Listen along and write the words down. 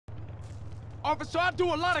Officer, I do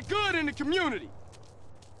a lot of good in the community.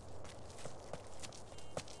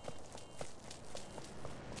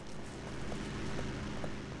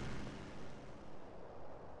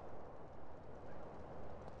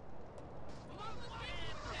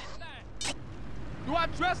 Do I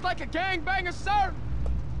dress like a gangbanger, sir?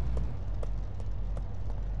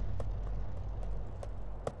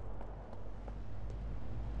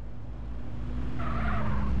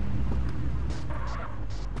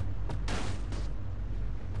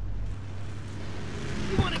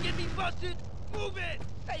 You wanna get me busted? Move it!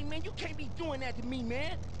 Hey, man, you can't be doing that to me,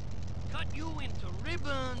 man. Cut you into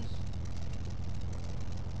ribbons.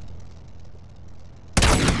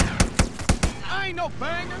 I ain't no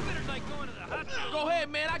banger. Better like going to the hospital. Go ahead,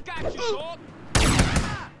 man. I got you, dog.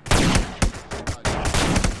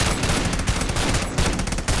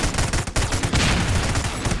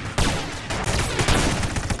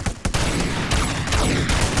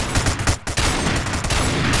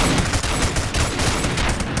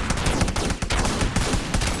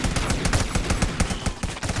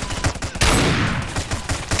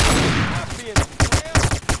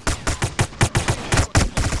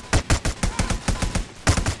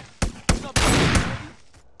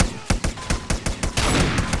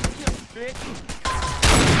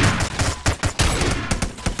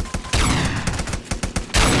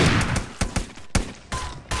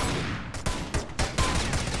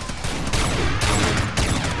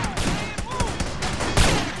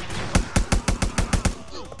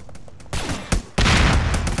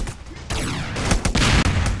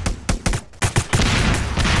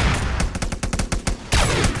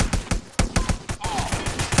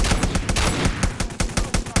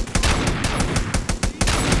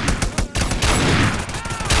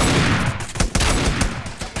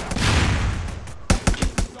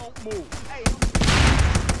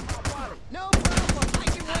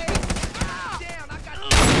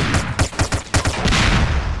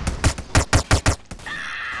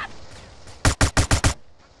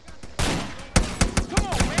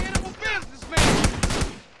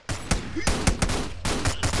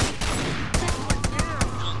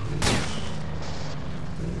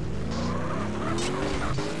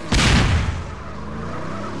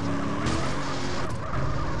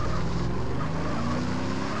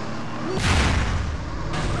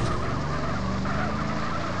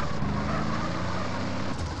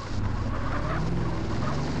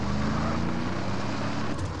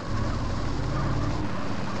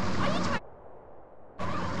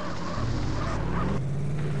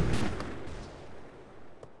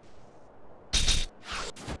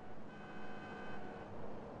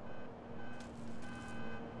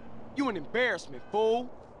 You an embarrassment, fool.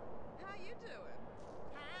 How you doing?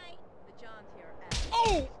 Hi. The John's here.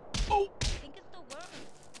 Oh! Oh! I think it's the worm.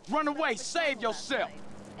 Run away, save yourself.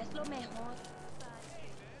 Es lo mejor.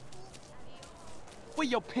 Where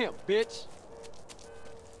your pimp, bitch?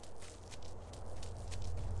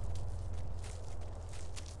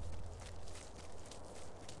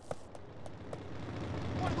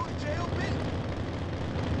 Wanna go to jail, bitch?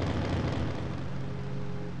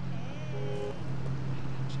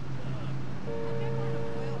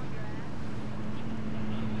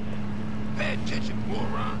 Pay attention,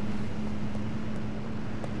 moron.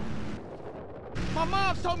 My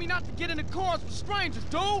mom told me not to get in the cars with strangers,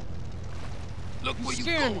 dude. Look where you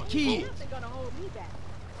Scaring going, the kids. They're gonna hold me back.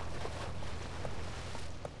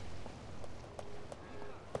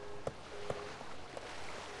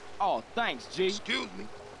 Oh, thanks, G. Excuse me.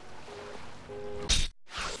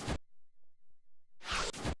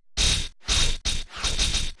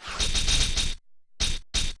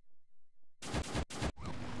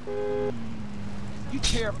 You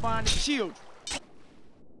terrifying the children.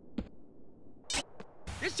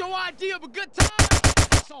 This your idea of a good time?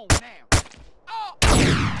 It's on now. Oh!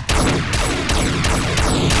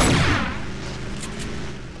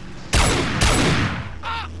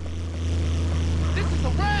 Ah! This is a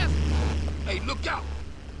rascal. Hey, look out.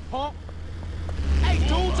 Punk. Hey,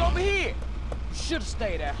 dudes over here. You should have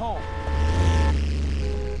stayed at home.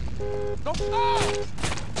 Go. Oh!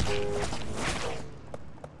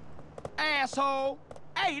 Asshole.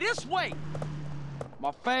 Hey, this way.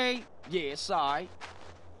 My fade? Yeah, it's alright.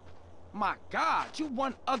 My God, you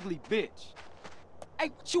one ugly bitch. Hey,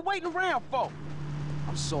 what you waiting around for?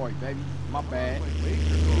 I'm sorry, baby. My bad.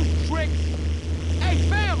 You tricks. Hey,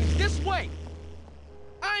 families, this way.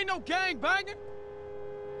 I ain't no gangbanger.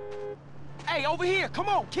 Hey, over here, come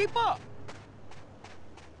on, keep up.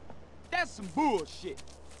 That's some bullshit.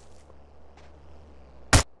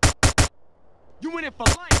 You in it for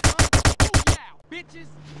life, huh? Booyah, bitches.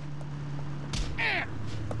 Ah!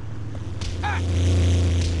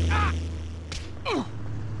 Ah!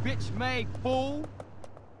 self-made fool.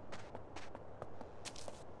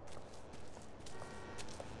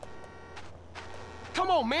 Come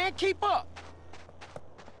on, man, keep up.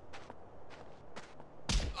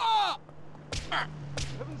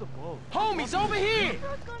 Heavens above. Homies, over here.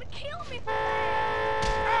 You're gonna kill me.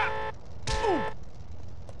 Ooh.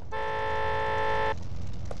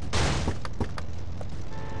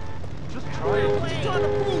 Just try it. Just trying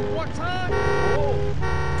to prove one time.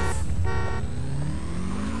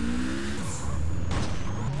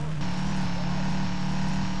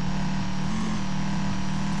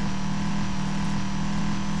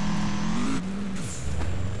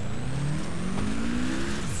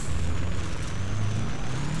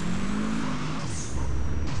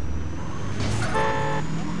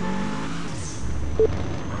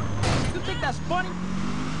 You think that's funny?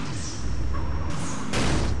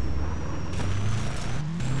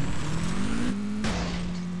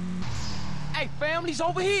 Hey, family's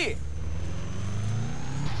over here.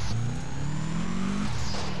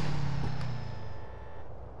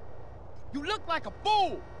 You look like a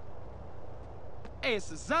fool. Hey,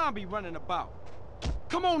 it's a zombie running about.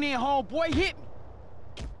 Come on in, homeboy, hit me.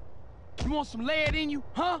 You want some lead in you,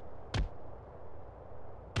 huh?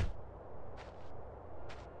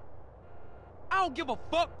 I don't give a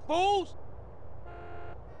fuck, fools!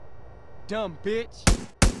 Dumb bitch.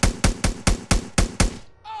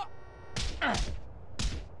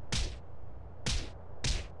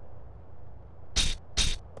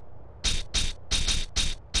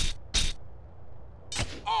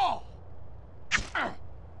 Oh!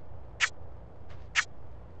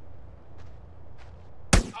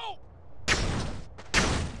 Oh!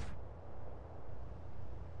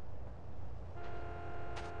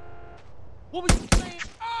 What was you saying?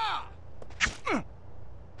 Ah!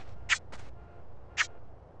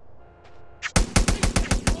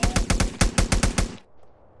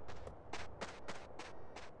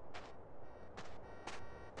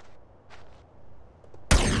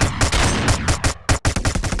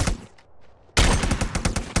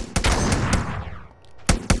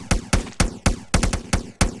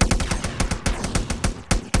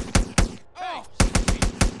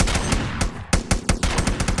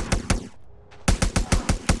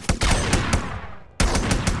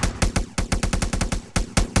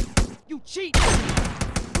 You cheat! What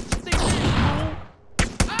you think you fool?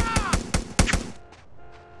 Ah!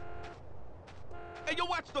 Hey, yo,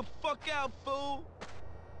 watch the fuck out, fool!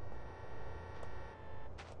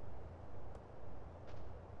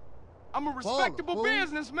 I'm a respectable fool.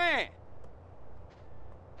 businessman!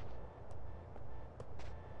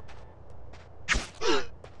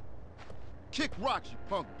 Kick rocks, you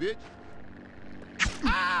punk bitch.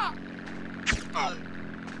 Ah!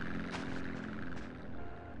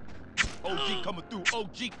 OG coming through,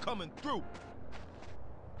 OG coming through!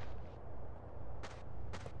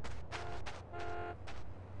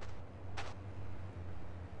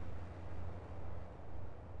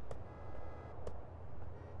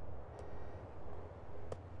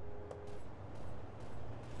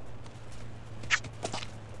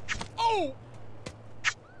 Oh!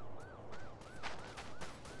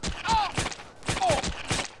 Oh! Oh!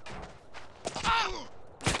 Ah!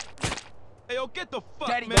 Hey, yo, get the fuck,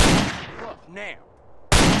 Daddy man! Fuck now.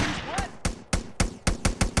 What?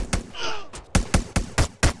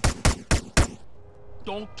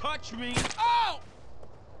 Don't touch me! Oh!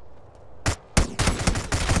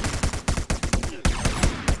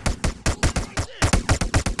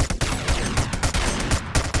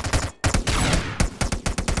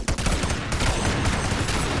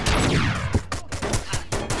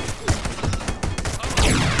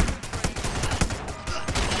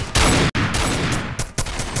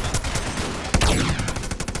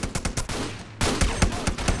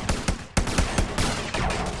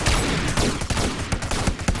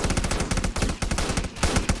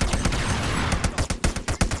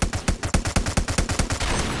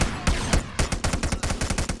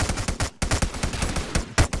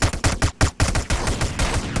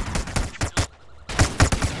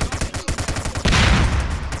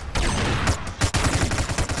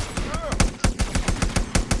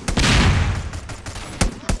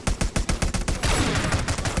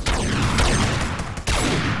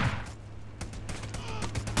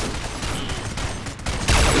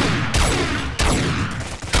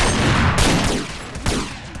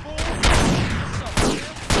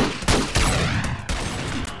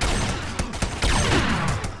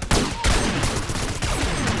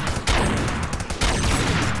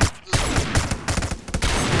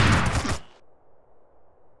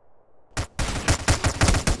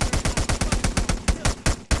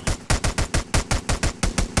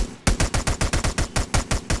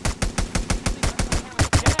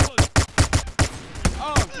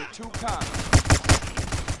 too kind.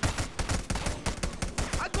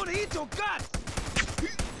 I'm gonna eat your guts!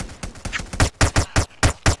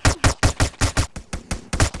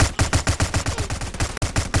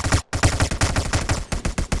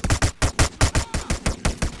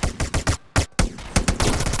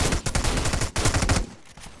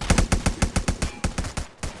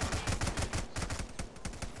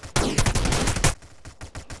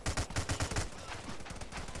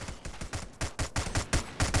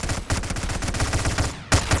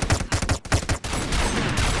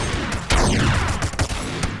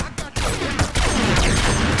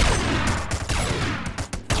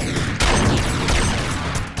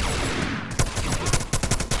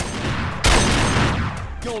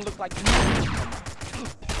 You don't look like you need to.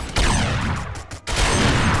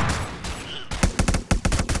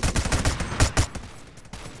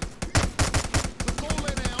 The goal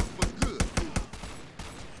lay down was good.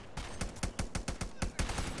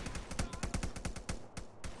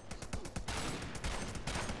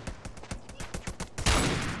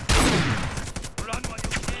 Run while you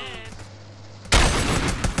can.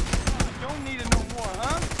 You don't need it no more,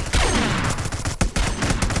 huh?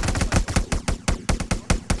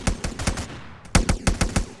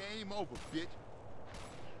 Game over, bitch.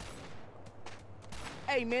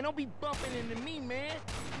 Hey, man, don't be bumping into me, man.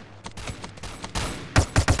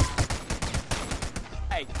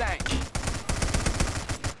 Hey, thanks.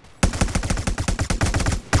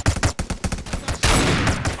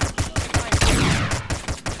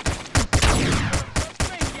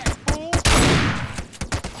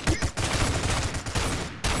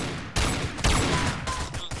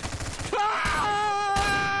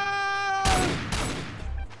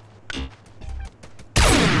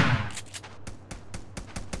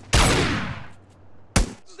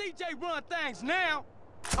 CJ run things now.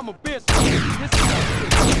 I'm a business. This is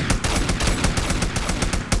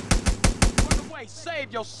run away,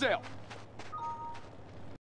 save yourself.